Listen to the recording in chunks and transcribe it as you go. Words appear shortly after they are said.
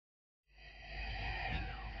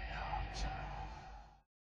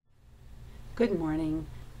Good morning.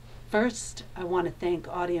 First, I want to thank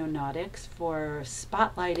Audionautix for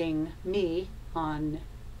spotlighting me on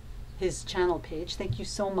his channel page. Thank you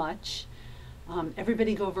so much.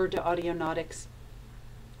 Everybody go over to Audionautix.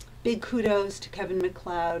 Big kudos to Kevin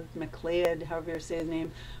MacLeod, however you say his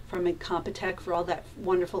name, from Incompetech for all that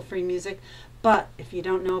wonderful free music. But if you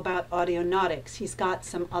don't know about Audionautix, he's got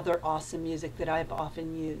some other awesome music that I've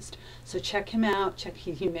often used. So check him out.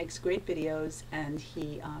 He makes great videos, and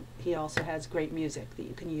he also has great music that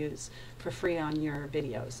you can use for free on your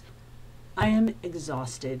videos. I am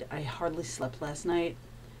exhausted. I hardly slept last night,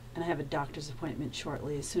 and I have a doctor's appointment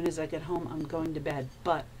shortly. As soon as I get home, I'm going to bed.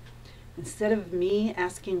 But instead of me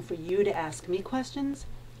asking for you to ask me questions,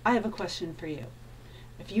 I have a question for you.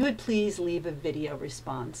 If you would please leave a video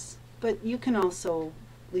response, but you can also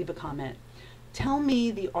leave a comment. Tell me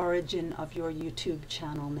the origin of your YouTube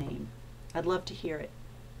channel name. I'd love to hear it.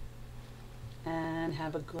 And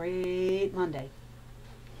have a great Monday.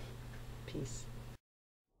 Peace.